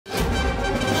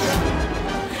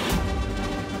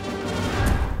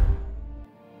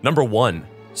Number 1.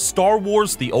 Star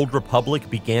Wars: The Old Republic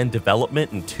began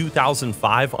development in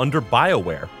 2005 under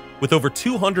BioWare, with over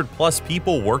 200 plus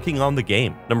people working on the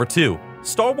game. Number 2.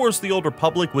 Star Wars: The Old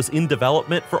Republic was in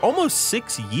development for almost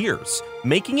 6 years,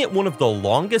 making it one of the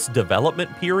longest development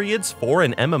periods for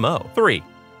an MMO. 3.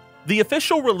 The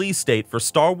official release date for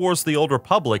Star Wars: The Old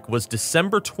Republic was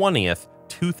December 20th,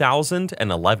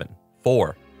 2011.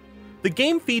 4. The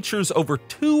game features over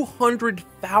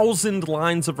 200,000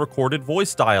 lines of recorded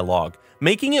voice dialogue,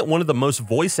 making it one of the most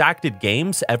voice-acted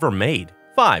games ever made.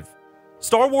 5.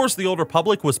 Star Wars: The Old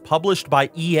Republic was published by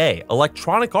EA,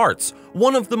 Electronic Arts,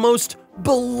 one of the most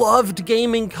beloved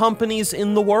gaming companies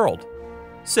in the world.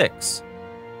 6.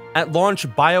 At launch,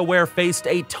 BioWare faced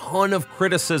a ton of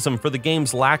criticism for the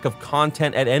game's lack of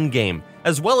content at endgame,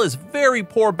 as well as very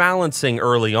poor balancing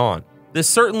early on. This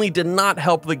certainly did not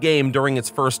help the game during its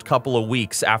first couple of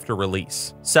weeks after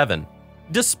release. 7.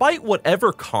 Despite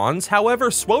whatever cons, however,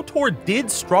 SWTOR did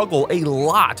struggle a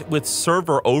lot with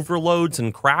server overloads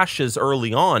and crashes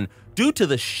early on due to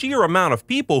the sheer amount of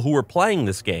people who were playing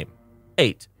this game.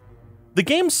 8. The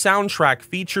game's soundtrack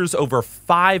features over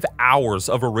 5 hours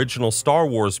of original Star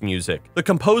Wars music. The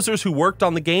composers who worked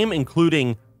on the game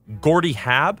including Gordy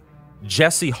Habb,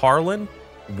 Jesse Harlan,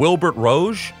 Wilbert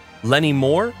Roge, Lenny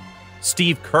Moore,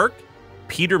 Steve Kirk,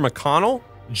 Peter McConnell,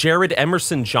 Jared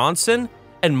Emerson Johnson,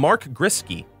 and Mark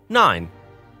Grisky. 9.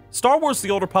 Star Wars: The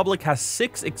Old Republic has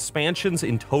 6 expansions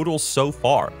in total so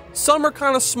far. Some are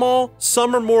kind of small,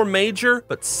 some are more major,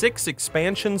 but 6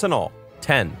 expansions in all.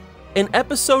 10. An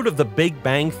episode of The Big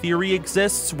Bang Theory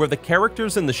exists where the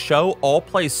characters in the show all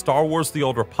play Star Wars: The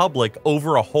Old Republic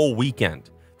over a whole weekend.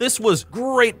 This was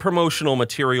great promotional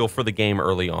material for the game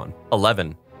early on.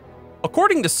 11.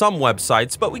 According to some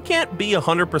websites, but we can't be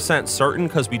 100% certain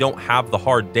because we don't have the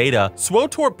hard data,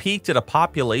 SWTOR peaked at a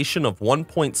population of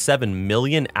 1.7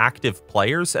 million active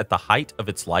players at the height of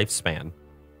its lifespan.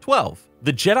 12.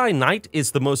 The Jedi Knight is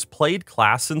the most played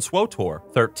class in SWTOR.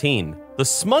 13. The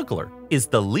Smuggler is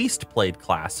the least played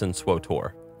class in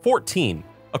SWTOR. 14.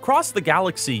 Across the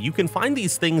galaxy, you can find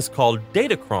these things called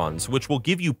datacrons, which will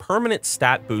give you permanent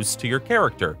stat boosts to your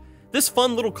character. This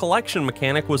fun little collection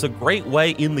mechanic was a great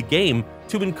way in the game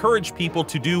to encourage people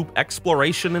to do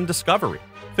exploration and discovery.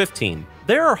 15.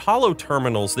 There are holo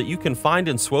terminals that you can find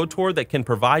in SWTOR that can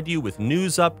provide you with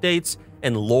news updates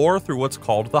and lore through what's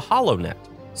called the HoloNet.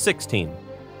 16.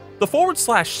 The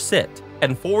 /sit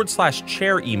and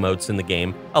 /chair emotes in the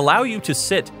game allow you to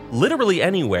sit literally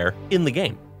anywhere in the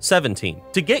game. 17.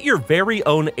 To get your very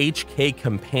own HK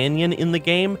companion in the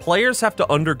game, players have to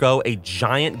undergo a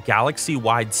giant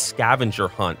galaxy-wide scavenger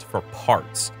hunt for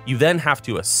parts. You then have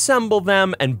to assemble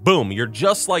them, and boom, you're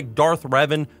just like Darth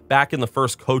Revan back in the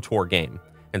first KOTOR game.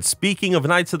 And speaking of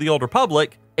Knights of the Old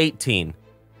Republic, 18.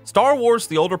 Star Wars: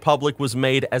 The Old Republic was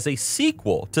made as a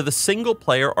sequel to the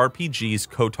single-player RPGs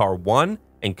KOTOR 1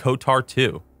 and KOTOR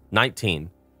 2. 19.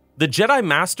 The Jedi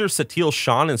Master Satele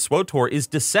Shan in SWTOR is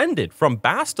descended from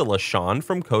Bastila Shan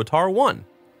from KOTOR 1.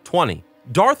 20.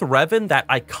 Darth Revan, that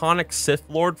iconic Sith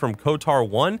Lord from KOTOR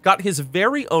 1, got his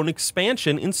very own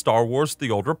expansion in Star Wars: The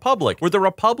Old Republic, where the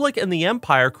Republic and the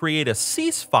Empire create a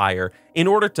ceasefire in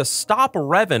order to stop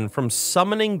Revan from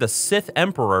summoning the Sith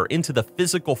Emperor into the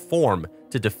physical form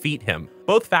to defeat him.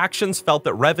 Both factions felt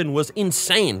that Revan was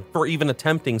insane for even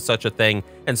attempting such a thing,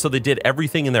 and so they did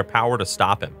everything in their power to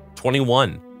stop him.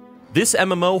 21. This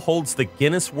MMO holds the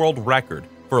Guinness World Record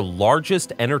for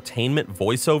largest entertainment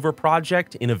voiceover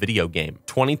project in a video game.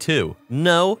 22.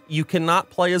 No, you cannot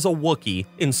play as a Wookiee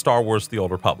in Star Wars: The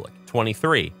Old Republic.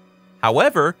 23.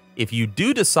 However, if you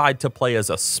do decide to play as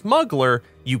a smuggler,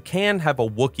 you can have a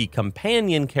Wookiee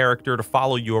companion character to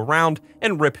follow you around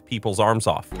and rip people's arms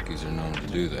off. Wookiees are known to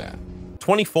do that.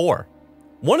 24.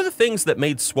 One of the things that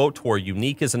made SWTOR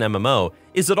unique as an MMO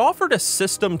is it offered a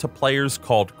system to players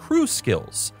called crew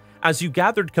skills. As you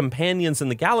gathered companions in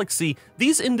the galaxy,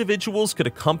 these individuals could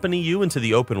accompany you into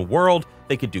the open world,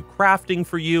 they could do crafting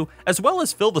for you, as well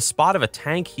as fill the spot of a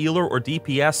tank, healer, or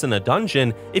DPS in a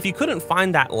dungeon if you couldn't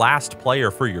find that last player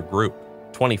for your group.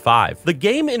 25. The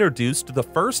game introduced the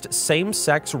first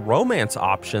same-sex romance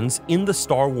options in the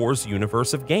Star Wars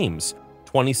universe of games.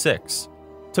 26.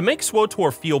 To make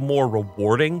SWTOR feel more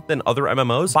rewarding than other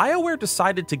MMOs, BioWare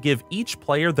decided to give each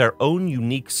player their own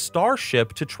unique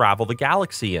starship to travel the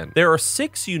galaxy in. There are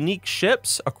 6 unique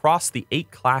ships across the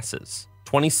 8 classes.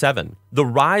 27. The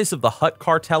Rise of the Hutt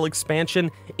Cartel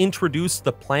expansion introduced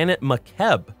the planet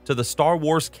Makeb to the Star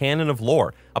Wars canon of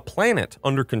lore, a planet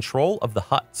under control of the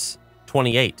Hutts.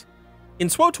 28. In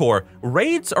SWTOR,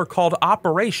 raids are called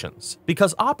operations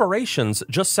because operations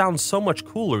just sounds so much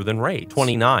cooler than raids.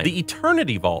 29. The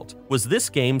Eternity Vault was this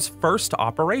game's first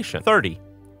operation. 30.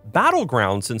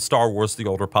 Battlegrounds in Star Wars The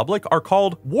Old Republic are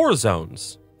called war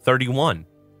zones. 31.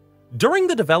 During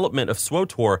the development of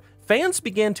SWTOR, fans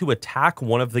began to attack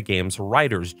one of the game's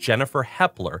writers, Jennifer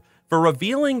Hepler, for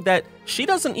revealing that she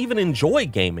doesn't even enjoy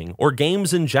gaming or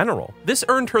games in general. This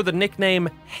earned her the nickname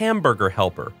Hamburger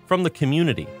Helper from the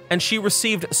community, and she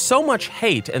received so much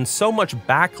hate and so much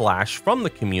backlash from the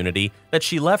community that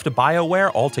she left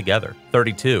BioWare altogether.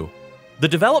 32. The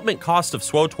development cost of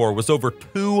SWTOR was over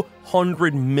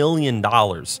 $200 million,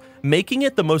 making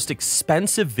it the most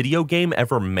expensive video game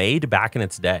ever made back in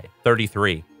its day.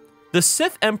 33. The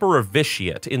Sith Emperor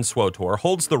Vitiate in SWTOR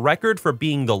holds the record for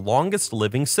being the longest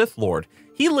living Sith Lord.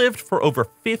 He lived for over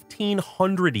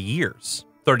 1,500 years.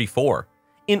 34.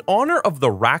 In honor of the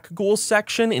Rakghoul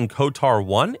section in KOTOR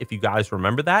 1, if you guys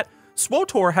remember that,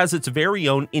 SWTOR has its very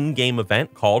own in-game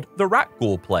event called the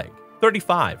Rakghoul Plague.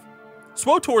 35.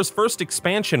 SWTOR's first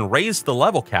expansion raised the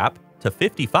level cap to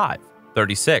 55.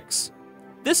 36.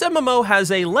 This MMO has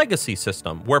a legacy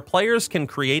system where players can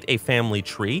create a family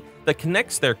tree that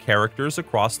connects their characters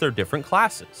across their different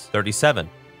classes. 37.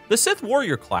 The Sith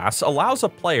Warrior class allows a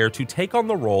player to take on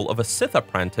the role of a Sith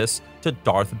apprentice to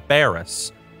Darth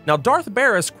Barris. Now, Darth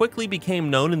Barris quickly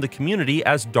became known in the community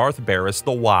as Darth Barris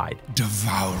the Wide.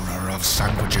 Devourer of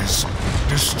sandwiches,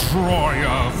 destroyer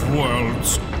of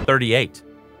worlds. 38.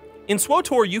 In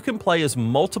SWTOR, you can play as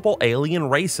multiple alien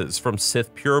races, from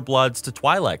Sith purebloods to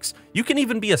Twi'leks. You can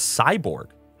even be a cyborg.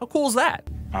 How cool is that?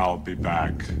 I'll be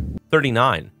back.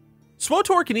 39.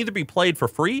 SWTOR can either be played for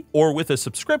free or with a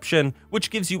subscription,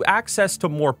 which gives you access to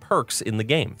more perks in the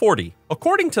game. 40.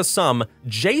 According to some,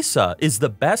 Jaisa is the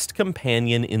best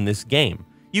companion in this game.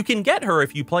 You can get her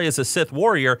if you play as a Sith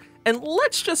warrior, and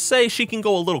let's just say she can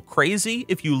go a little crazy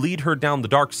if you lead her down the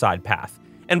dark side path.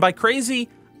 And by crazy,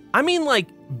 I mean like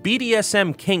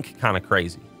BDSM kink kind of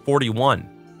crazy. 41.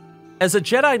 As a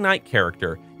Jedi Knight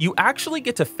character, you actually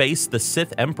get to face the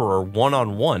Sith Emperor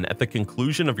one-on-one at the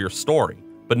conclusion of your story,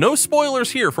 but no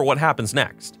spoilers here for what happens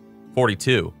next.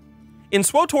 42. In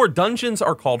SWTOR, dungeons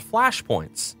are called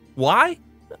flashpoints. Why?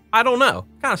 I don't know.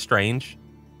 Kind of strange.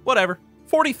 Whatever.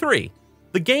 43.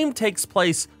 The game takes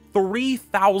place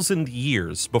 3,000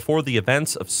 years before the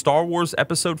events of Star Wars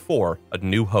Episode 4, A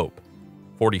New Hope.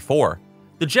 44.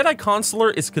 The Jedi Consular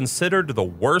is considered the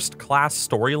worst class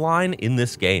storyline in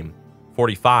this game.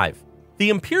 45. The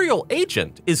Imperial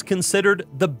Agent is considered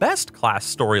the best class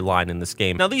storyline in this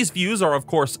game. Now, these views are, of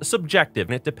course, subjective,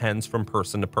 and it depends from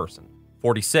person to person.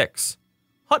 46.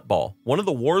 Huttball, one of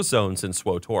the war zones in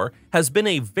SWTOR, has been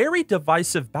a very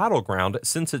divisive battleground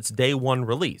since its day one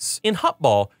release. In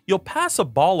Huttball, you'll pass a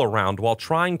ball around while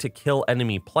trying to kill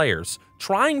enemy players,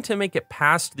 trying to make it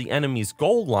past the enemy's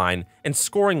goal line and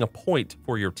scoring a point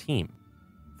for your team.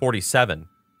 47.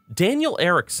 Daniel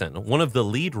Erickson, one of the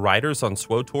lead writers on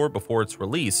SWTOR before its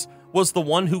release, was the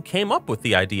one who came up with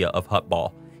the idea of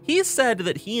Huttball. He said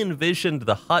that he envisioned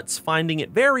the Hutts finding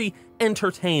it very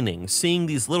entertaining, seeing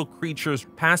these little creatures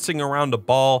passing around a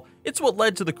ball. It's what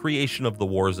led to the creation of the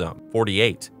Warzone.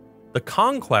 48. The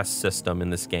conquest system in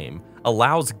this game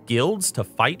allows guilds to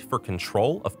fight for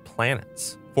control of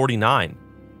planets. 49.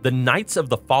 The Knights of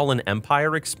the Fallen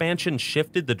Empire expansion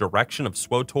shifted the direction of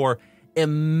SWTOR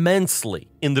immensely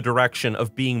in the direction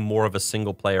of being more of a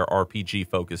single-player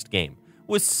RPG-focused game,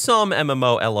 with some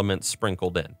MMO elements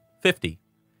sprinkled in. 50.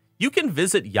 You can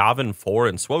visit Yavin 4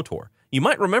 in SWTOR. You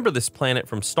might remember this planet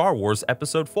from Star Wars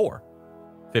Episode 4.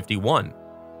 51.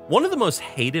 One of the most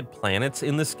hated planets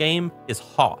in this game is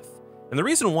Hoth, and the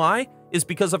reason why is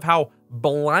because of how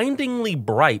blindingly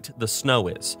bright the snow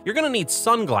is. You're going to need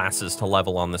sunglasses to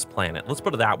level on this planet, let's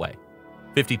put it that way.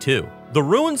 52. The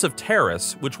ruins of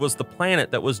Terrace, which was the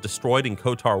planet that was destroyed in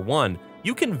KOTOR 1,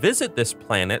 you can visit this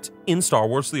planet in Star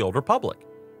Wars The Old Republic.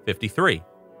 53.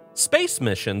 Space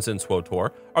missions in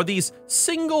SWTOR are these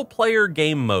single-player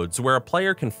game modes where a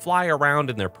player can fly around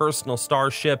in their personal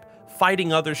starship,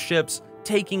 fighting other ships,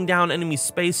 taking down enemy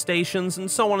space stations, and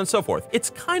so on and so forth. It's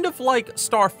kind of like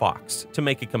Star Fox, to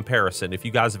make a comparison, if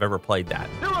you guys have ever played that.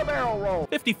 Do a barrel roll!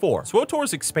 54.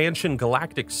 SWTOR's expansion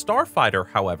Galactic Starfighter,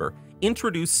 however,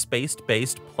 introduced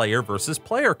space-based player versus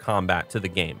player combat to the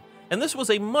game, and this was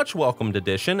a much welcomed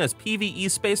addition, as PvE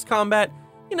space combat,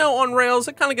 you know, on rails,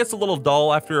 it kind of gets a little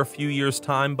dull after a few years'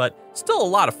 time, but still a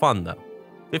lot of fun though.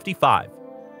 55.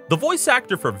 The voice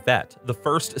actor for Vet, the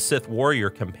first Sith warrior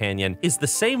companion, is the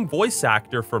same voice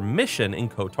actor for Mission in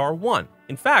KOTOR 1.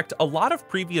 In fact, a lot of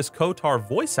previous KOTOR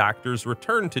voice actors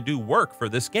returned to do work for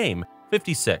this game.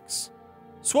 56.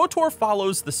 SWTOR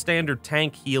follows the standard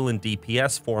tank, heal, and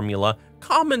DPS formula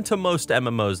common to most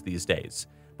MMOs these days.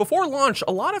 Before launch,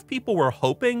 a lot of people were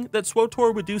hoping that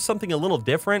SWTOR would do something a little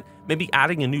different, maybe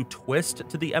adding a new twist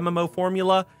to the MMO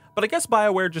formula, but I guess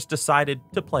BioWare just decided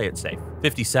to play it safe.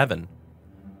 57.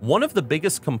 One of the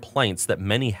biggest complaints that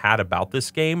many had about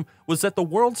this game was that the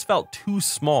worlds felt too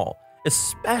small,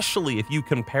 especially if you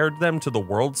compared them to the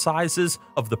world sizes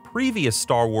of the previous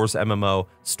Star Wars MMO,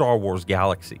 Star Wars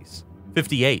Galaxies.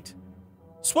 58.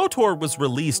 SWTOR was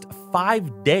released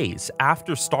 5 days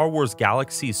after Star Wars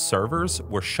Galaxy's servers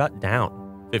were shut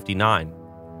down. 59.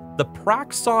 The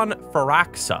Praxon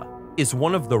Pharaxa is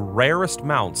one of the rarest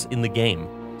mounts in the game.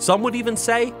 Some would even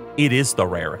say it is the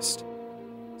rarest.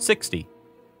 60.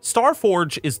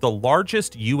 Starforge is the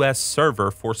largest US server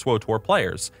for SWTOR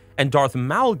players, and Darth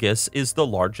Malgus is the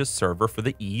largest server for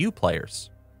the EU players.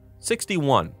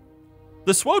 61.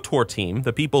 The SWTOR team,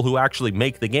 the people who actually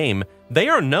make the game, they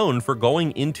are known for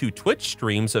going into Twitch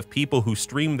streams of people who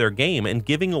stream their game and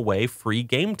giving away free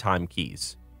game time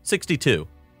keys. 62.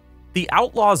 The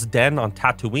Outlaw's Den on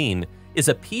Tatooine is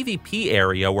a PvP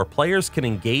area where players can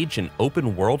engage in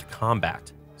open world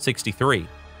combat. 63.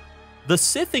 The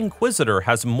Sith Inquisitor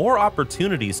has more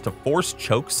opportunities to force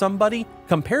choke somebody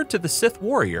compared to the Sith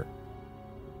Warrior.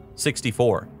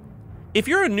 64. If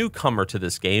you're a newcomer to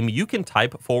this game, you can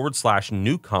type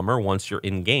 /newcomer once you're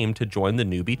in-game to join the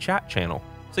newbie chat channel.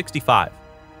 65.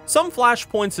 Some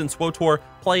flashpoints in SWTOR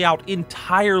play out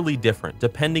entirely different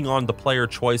depending on the player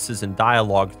choices and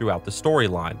dialogue throughout the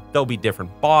storyline. There'll be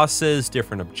different bosses,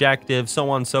 different objectives, so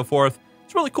on and so forth.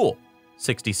 It's really cool.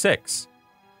 66.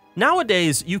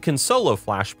 Nowadays, you can solo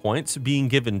flashpoints, being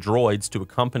given droids to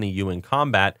accompany you in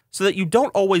combat so that you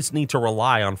don't always need to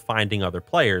rely on finding other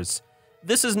players.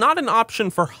 This is not an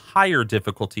option for higher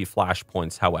difficulty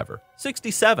flashpoints, however.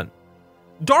 67.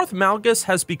 Darth Malgus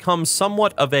has become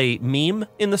somewhat of a meme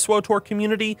in the SWTOR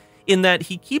community in that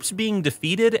he keeps being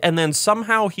defeated and then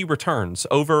somehow he returns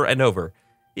over and over.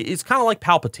 It's kind of like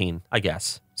Palpatine, I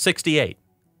guess. 68.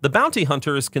 The Bounty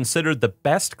Hunter is considered the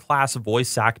best class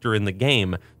voice actor in the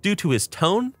game due to his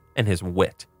tone and his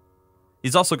wit.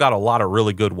 He's also got a lot of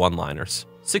really good one-liners.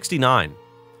 69.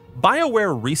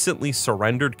 BioWare recently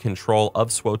surrendered control of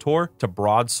SWTOR to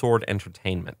Broadsword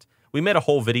Entertainment. We made a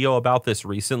whole video about this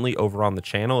recently over on the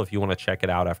channel if you want to check it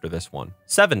out after this one.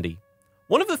 70.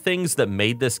 One of the things that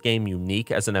made this game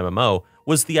unique as an MMO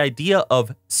was the idea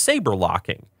of saber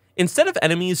locking. Instead of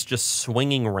enemies just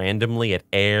swinging randomly at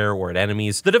air or at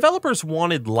enemies, the developers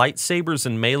wanted lightsabers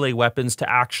and melee weapons to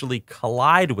actually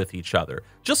collide with each other,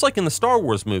 just like in the Star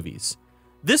Wars movies.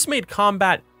 This made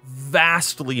combat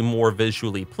vastly more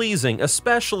visually pleasing,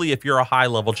 especially if you're a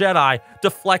high-level Jedi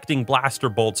deflecting blaster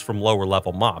bolts from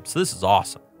lower-level mobs. This is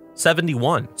awesome.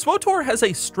 71. SWTOR has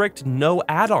a strict no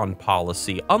add-on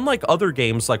policy, unlike other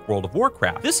games like World of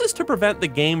Warcraft. This is to prevent the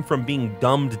game from being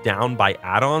dumbed down by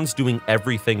add-ons doing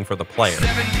everything for the player.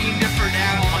 17 different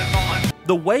add-ons.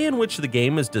 The way in which the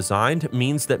game is designed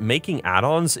means that making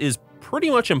add-ons is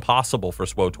pretty much impossible for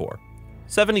SWTOR.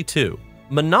 72.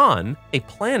 Manan, a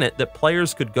planet that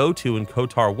players could go to in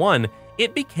KOTOR 1,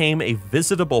 it became a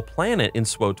visitable planet in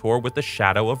SWTOR with the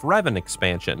Shadow of Revan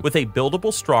expansion, with a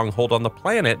buildable stronghold on the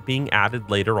planet being added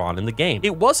later on in the game.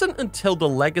 It wasn't until the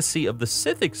Legacy of the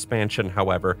Sith expansion,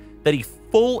 however, that a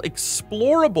full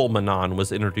explorable Manan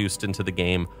was introduced into the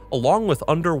game, along with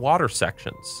underwater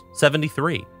sections.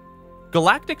 73.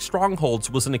 Galactic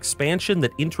Strongholds was an expansion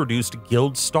that introduced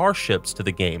guild starships to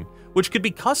the game, which could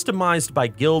be customized by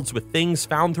guilds with things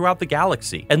found throughout the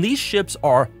galaxy. And these ships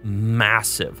are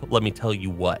massive, let me tell you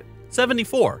what.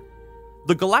 74.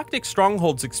 The Galactic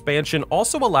Strongholds expansion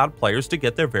also allowed players to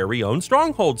get their very own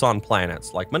strongholds on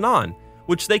planets, like Manan,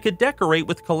 which they could decorate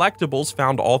with collectibles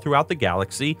found all throughout the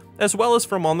galaxy, as well as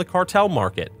from on the cartel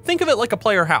market. Think of it like a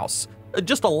player house,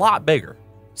 just a lot bigger.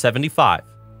 75.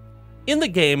 In the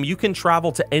game, you can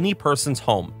travel to any person's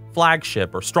home,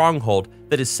 flagship, or stronghold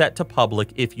that is set to public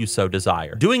if you so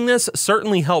desire. Doing this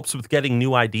certainly helps with getting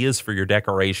new ideas for your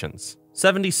decorations.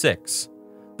 76.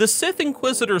 The Sith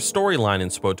Inquisitor storyline in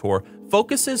SWTOR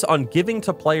focuses on giving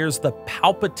to players the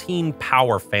Palpatine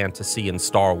power fantasy in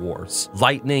Star Wars.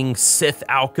 Lightning, Sith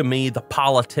alchemy, the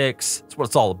politics, that's what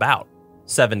it's all about.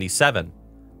 77.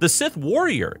 The Sith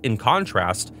Warrior, in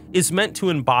contrast, is meant to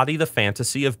embody the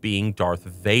fantasy of being Darth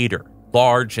Vader.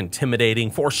 Large,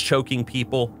 intimidating, force-choking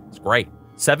people. It's great.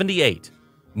 78.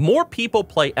 More people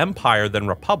play Empire than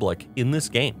Republic in this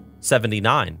game.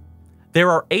 79.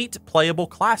 There are 8 playable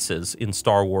classes in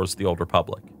Star Wars: The Old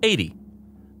Republic. 80.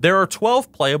 There are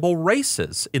 12 playable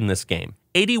races in this game.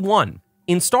 81.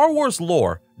 In Star Wars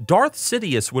lore, Darth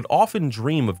Sidious would often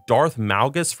dream of Darth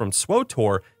Malgus from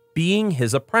SWTOR being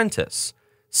his apprentice.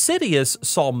 Sidious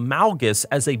saw Malgus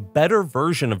as a better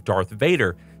version of Darth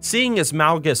Vader, seeing as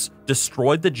Malgus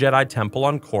destroyed the Jedi Temple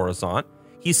on Coruscant.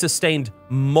 He sustained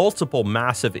multiple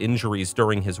massive injuries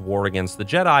during his war against the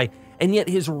Jedi, and yet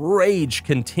his rage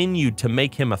continued to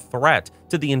make him a threat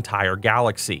to the entire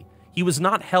galaxy. He was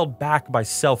not held back by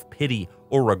self-pity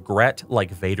or regret like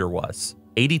Vader was.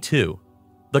 82.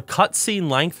 The cutscene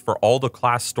length for all the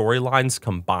class storylines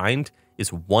combined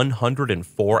is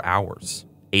 104 hours.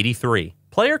 83.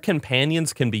 Player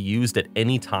companions can be used at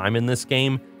any time in this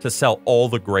game to sell all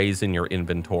the grays in your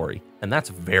inventory, and that's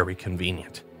very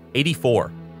convenient.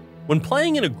 84. When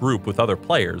playing in a group with other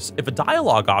players, if a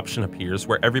dialogue option appears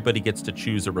where everybody gets to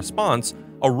choose a response,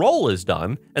 a roll is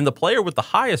done, and the player with the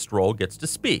highest roll gets to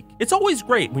speak. It's always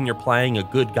great when you're playing a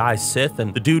good guy Sith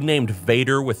and the dude named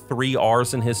Vader with 3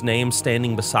 R's in his name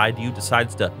standing beside you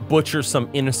decides to butcher some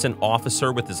innocent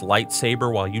officer with his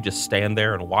lightsaber while you just stand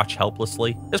there and watch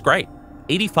helplessly. It's great.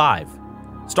 85.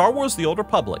 Star Wars: The Old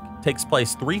Republic takes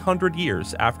place 300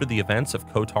 years after the events of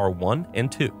KOTOR 1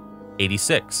 and 2.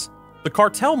 86. The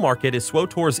cartel market is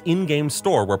SWTOR's in-game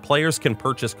store where players can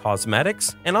purchase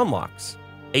cosmetics and unlocks.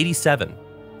 87.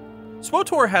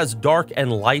 SWTOR has dark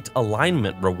and light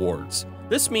alignment rewards.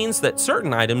 This means that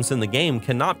certain items in the game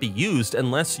cannot be used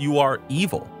unless you are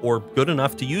evil or good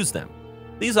enough to use them.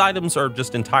 These items are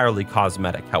just entirely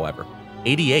cosmetic, however.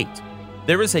 88.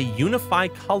 There is a Unify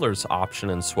Colors option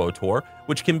in SWTOR,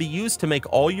 which can be used to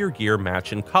make all your gear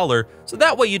match in color, so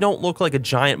that way you don't look like a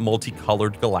giant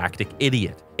multicolored galactic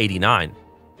idiot. 89.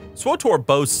 SWTOR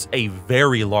boasts a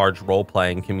very large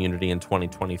role-playing community in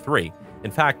 2023.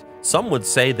 In fact, some would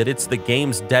say that it's the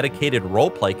game's dedicated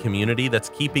roleplay community that's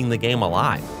keeping the game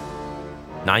alive.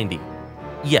 90.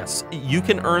 Yes, you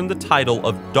can earn the title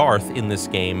of Darth in this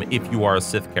game if you are a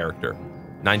Sith character.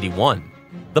 91.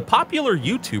 The popular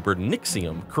YouTuber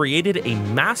Nixium created a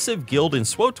massive guild in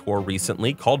SWTOR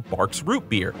recently called Bark's Root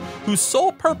Beer, whose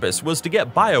sole purpose was to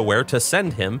get BioWare to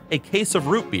send him a case of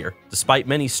root beer. Despite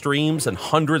many streams and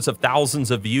hundreds of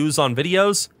thousands of views on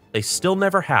videos, they still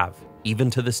never have, even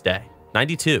to this day.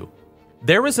 92.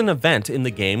 There is an event in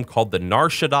the game called the Nar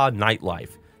Shaddaa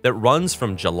Nightlife that runs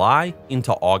from July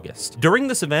into August. During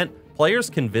this event, players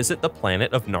can visit the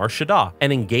planet of Nar Shaddaa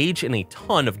and engage in a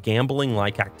ton of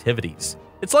gambling-like activities.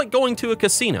 It's like going to a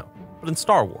casino, but in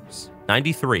Star Wars.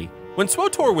 93. When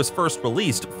SWTOR was first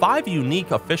released, 5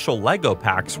 unique official LEGO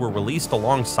packs were released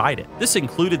alongside it. This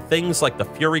included things like the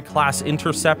Fury-class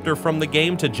interceptor from the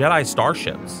game to Jedi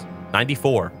starships.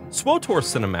 94. SWTOR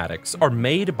cinematics are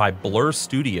made by Blur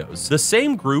Studios, the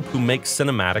same group who makes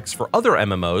cinematics for other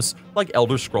MMOs like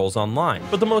Elder Scrolls Online.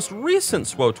 But the most recent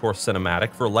SWTOR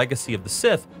cinematic for Legacy of the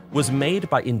Sith was made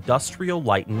by Industrial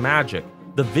Light and Magic,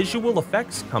 the visual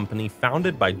effects company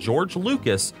founded by George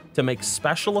Lucas to make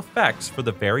special effects for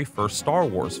the very first Star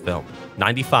Wars film.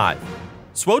 95.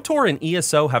 SWTOR and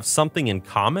ESO have something in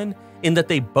common in that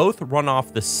they both run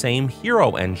off the same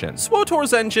hero engine.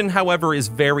 SWTOR's engine, however, is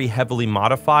very heavily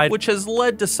modified, which has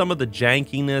led to some of the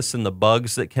jankiness and the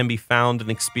bugs that can be found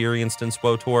and experienced in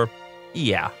SWTOR.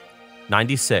 Yeah.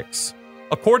 96.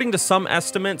 According to some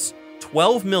estimates,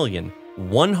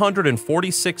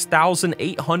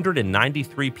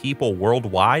 12,146,893 people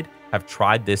worldwide have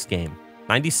tried this game.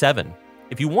 97.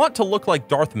 If you want to look like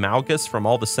Darth Malgus from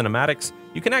all the cinematics,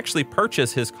 you can actually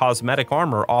purchase his cosmetic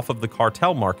armor off of the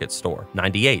Cartel Market store.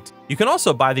 98. You can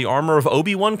also buy the armor of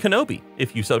Obi-Wan Kenobi,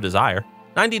 if you so desire.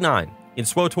 99. In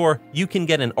SWTOR, you can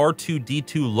get an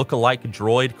R2-D2 lookalike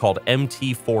droid called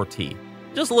MT4T.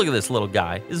 Just look at this little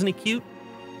guy, isn't he cute?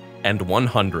 And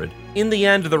 100. In the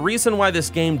end, the reason why this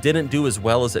game didn't do as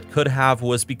well as it could have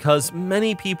was because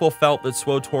many people felt that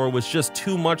SWTOR was just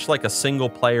too much like a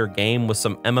single-player game with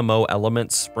some MMO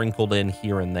elements sprinkled in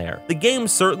here and there. The game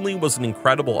certainly was an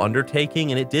incredible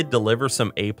undertaking and it did deliver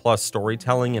some A+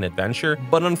 storytelling and adventure,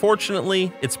 but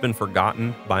unfortunately, it's been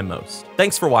forgotten by most.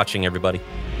 Thanks for watching, everybody.